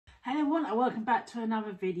everyone, and welcome back to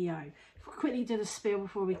another video. I'll quickly do the spiel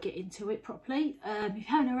before we get into it properly. If you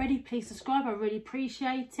haven't already, please subscribe. I really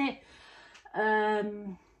appreciate it.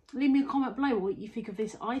 Leave me a comment below what you think of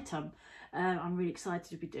this item. I'm really excited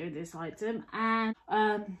to be doing this item, and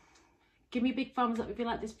give me a big thumbs up if you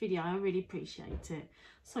like this video. I really appreciate it.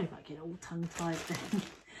 Sorry about getting all tongue-tied then.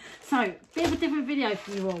 So, bit of a different video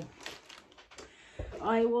for you all.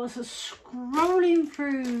 I was scrolling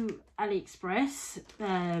through AliExpress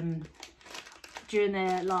during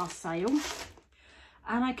their last sale,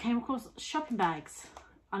 and I came across shopping bags.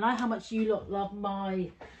 I know how much you lot love my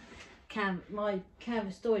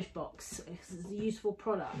canvas storage box. It's a useful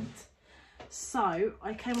product. So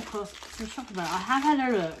I came across some shopping bags. I have had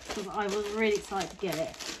a look because I was really excited to get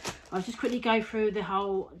it. I'll just quickly go through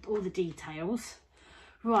all the details.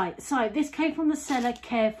 Right, so this came from the seller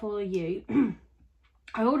Care For You.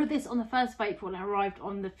 I ordered this on the 1st of April and it arrived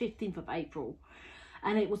on the 15th of April.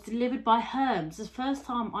 And it was delivered by Hermes. It's the first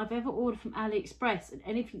time I've ever ordered from AliExpress and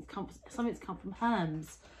something's come from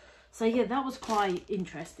Hermes. So yeah, that was quite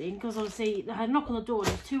interesting because obviously they had a knock on the door and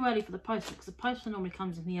it was too early for the postman because the postman normally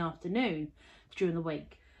comes in the afternoon during the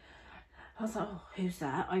week. I was like, oh, who's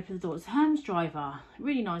that? I opened the door. It's a Hermes driver.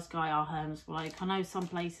 Really nice guy, our Hermes. Like, I know some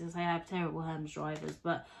places they have terrible Hermes drivers,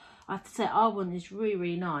 but I have to say our one is really,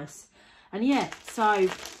 really nice. And yeah, so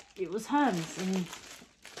it was Hermes and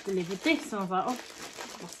delivered this. And I was like, oh,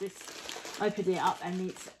 what's this? Opened it up and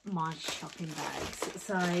it's my shopping bags.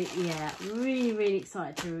 So yeah, really, really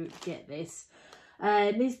excited to get this.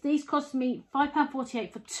 These cost me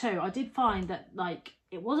 £5.48 for two. I did find that like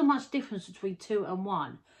it wasn't much difference between 2 and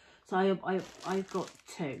 1. So I got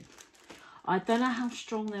 2. I don't know how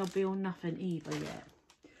strong they'll be or nothing either yet.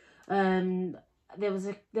 There was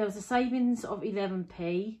a savings of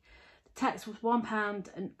 11p. The tax was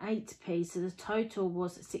 £1.08, so the total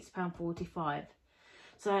was £6.45.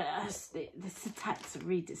 So this tax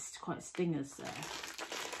really is quite stingers there.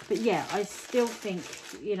 But yeah, I still think,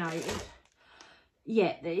 you know,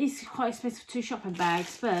 yeah, it is quite expensive for 2 shopping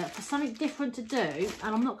bags, but for something different to do,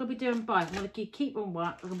 and I'm not going to be doing both. I'm going to keep on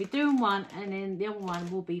one. I'm going to be doing one, and then the other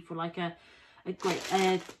one will be for like a great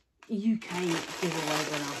UK giveaway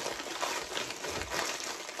winner.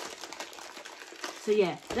 So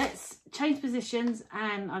yeah, let's change positions,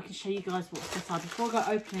 and I can show you guys what's inside before I go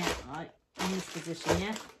open it. Like in this position,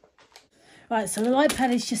 yeah. Right, so the light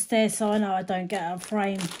pad is just there, so I know I don't get out of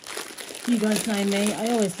frame. You guys know me.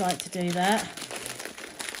 I always like to do that.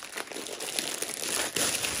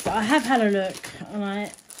 But I have had a look, and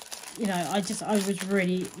I was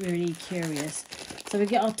really, really curious. So we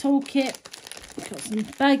get our toolkit. We've got some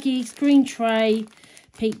baggies, green tray,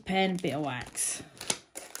 peak pen, bit of wax.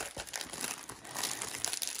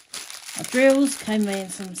 Our drills came in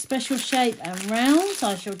some special shape and rounds.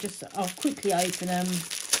 I'll quickly open them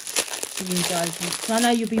for you guys, because I know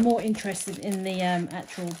you'll be more interested in the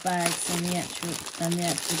actual bags than the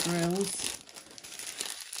actual drills.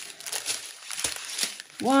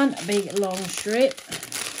 One big long strip.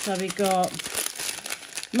 So we got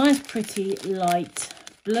nice pretty light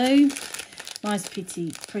blue, nice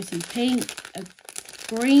pretty pink, a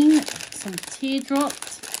green, some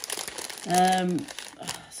teardrops,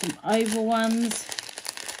 some oval ones,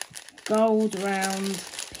 gold round,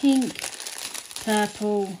 pink,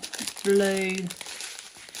 purple, blue,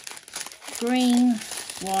 green,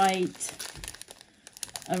 white,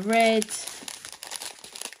 a red,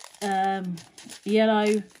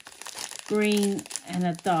 yellow, green, and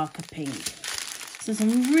a darker pink. So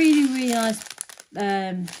some really, really nice,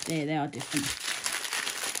 they are different,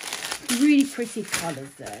 really pretty colours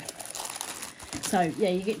there. So yeah,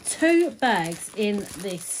 you get 2 bags in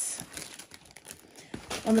this.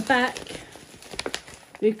 On the back,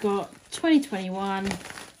 we've got 2021,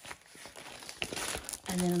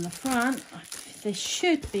 and then on the front, there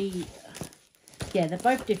should be, yeah, they're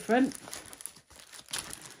both different.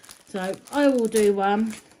 So I will do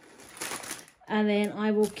one, and then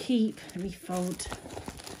I will keep, let me fold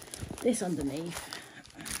this underneath.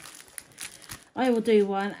 I will do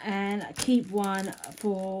one and keep one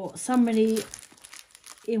for somebody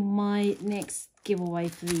in my next giveaway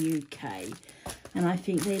for the UK. And I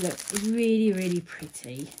think they look really, really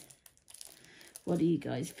pretty. What do you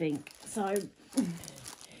guys think? So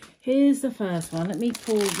here's the first one. Let me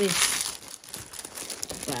pull this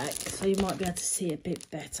back so you might be able to see it a bit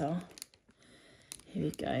better. Here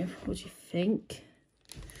we go. What do you think?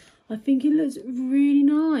 I think it looks really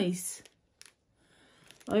nice.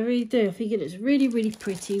 I really do. I think it looks really, really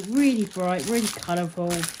pretty, really bright, really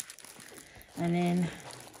colourful. And then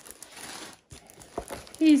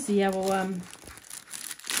here's the other one.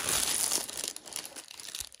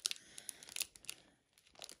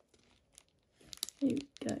 Here we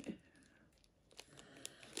go.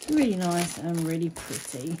 Really nice and really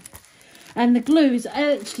pretty. And the glue is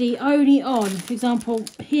actually only on, for example,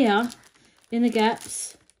 here in the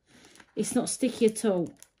gaps. It's not sticky at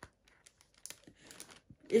all.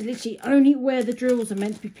 It's literally only where the drills are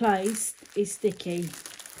meant to be placed is sticky.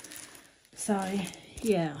 So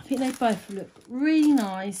yeah, I think they both look really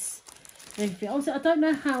nice. Everything. Also, I don't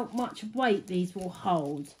know how much weight these will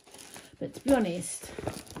hold, but to be honest,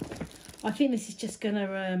 I think this is just going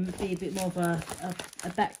to be a bit more of a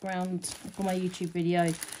background for my YouTube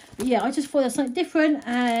video. But yeah, I just thought that's something different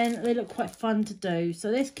and they look quite fun to do. So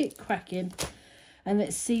let's get cracking and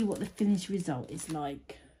let's see what the finished result is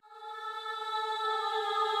like.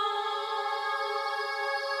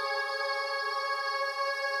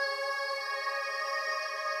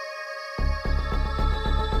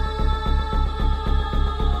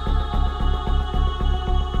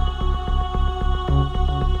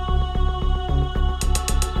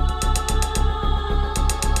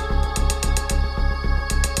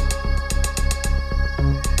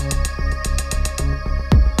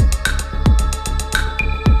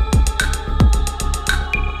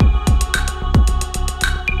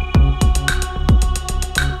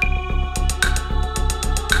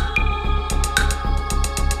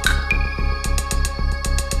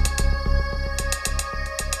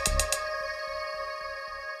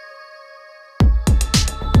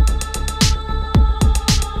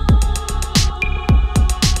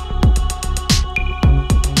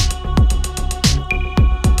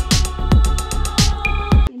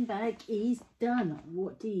 Is done.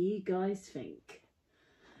 What do you guys think?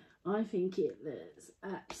 I think it looks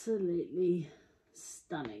absolutely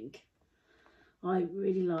stunning. I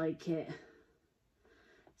really like it.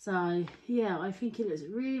 So yeah, I think it looks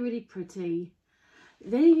really pretty.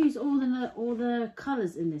 They use all the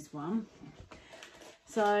colours in this one.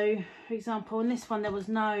 So for example, in this one there was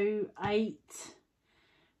no 8,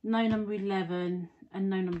 no number 11 and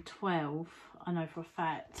no number 12, I know for a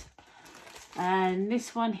fact. And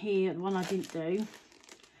this one here, the one I didn't do,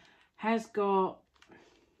 has got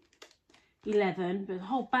 11, but the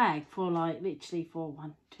whole bag for like literally for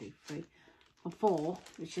 1, 2, 3, for 4,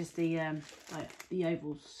 which is the like the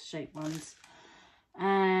oval shaped ones.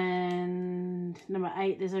 And number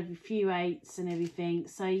 8, there's a few 8s and everything.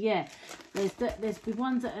 So yeah, there's the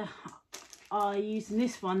ones that are used in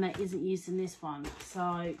this one that isn't used in this one.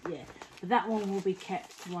 So yeah, but that one will be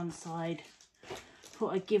kept to one side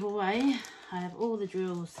for a giveaway. I have all the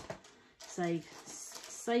drills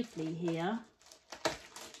safely here,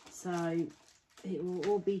 so it will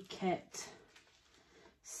all be kept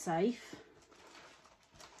safe.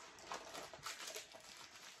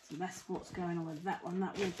 So that's what's going on with that one.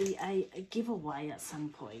 That will be a giveaway at some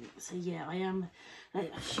point. So yeah,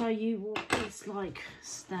 I'll show you what it's like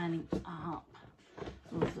standing up.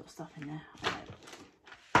 Oh, there's got stuff in there.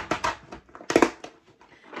 Okay.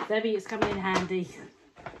 Debbie, it's coming in handy.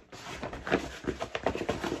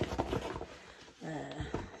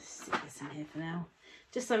 Stick this in here for now.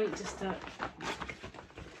 Just something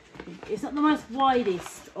it's not the most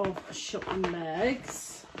widest of shopping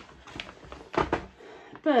bags,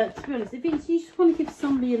 but to be honest, if you just want to give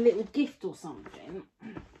somebody a little gift or something,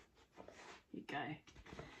 here you go.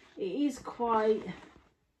 It is quite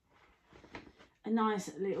a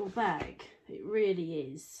nice little bag. It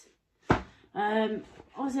really is.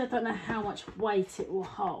 Obviously I don't know how much weight it will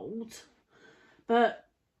hold, but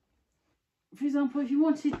for example, if you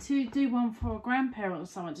wanted to do one for a grandparent or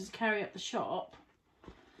someone, just carry up the shop,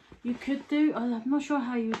 you could do. I'm not sure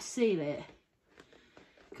how you would seal it,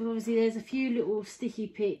 because obviously there's a few little sticky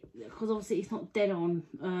bits, because obviously it's not dead on.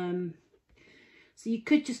 So you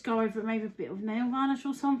could just go over it, maybe a bit of nail varnish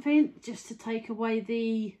or something, just to take away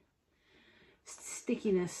the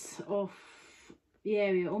stickiness of the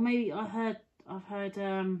area. Or maybe I've heard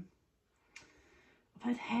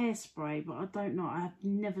hairspray, but I don't know. I have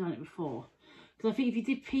never done it before. Because I think if you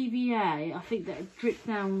did PVA, I think that would drip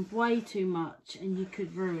down way too much and you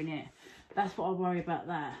could ruin it. That's what I worry about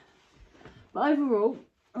that. But overall,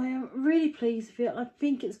 I am really pleased with it. I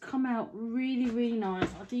think it's come out really nice.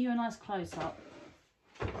 I'll do you a nice close-up.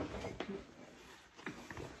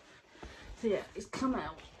 So yeah, it's come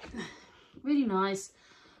out really nice.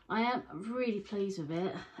 I am really pleased with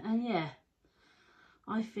it. And yeah,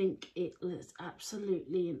 I think it looks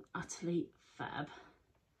absolutely and utterly fab.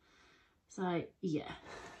 So yeah,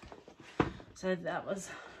 so that is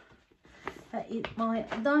my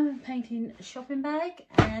diamond painting shopping bag.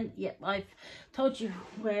 And yep, I've told you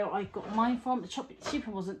where I got mine from. The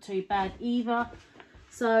shipping wasn't too bad either.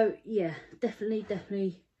 So yeah,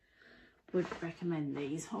 definitely would recommend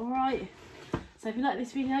these. All right, So if you like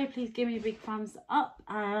this video, please give me a big thumbs up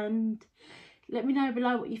and let me know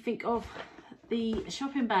below what you think of the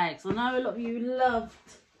shopping bags. I know a lot of you loved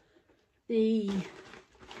the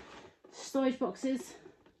storage boxes,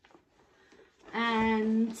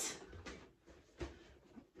 and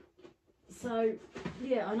so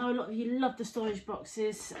yeah, I know a lot of you love the storage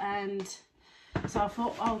boxes, and so I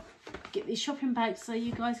thought I'll get these shopping bags so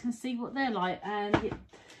you guys can see what they're like. And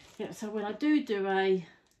yeah, so when I do a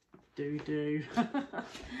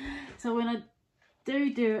so when I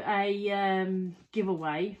do a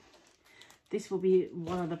giveaway, this will be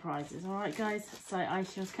one of the prizes. All right, guys, so I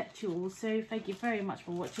shall catch you all soon. Thank you very much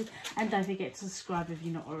for watching, and don't forget to subscribe if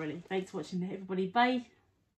you're not already. Thanks for watching, everybody. Bye.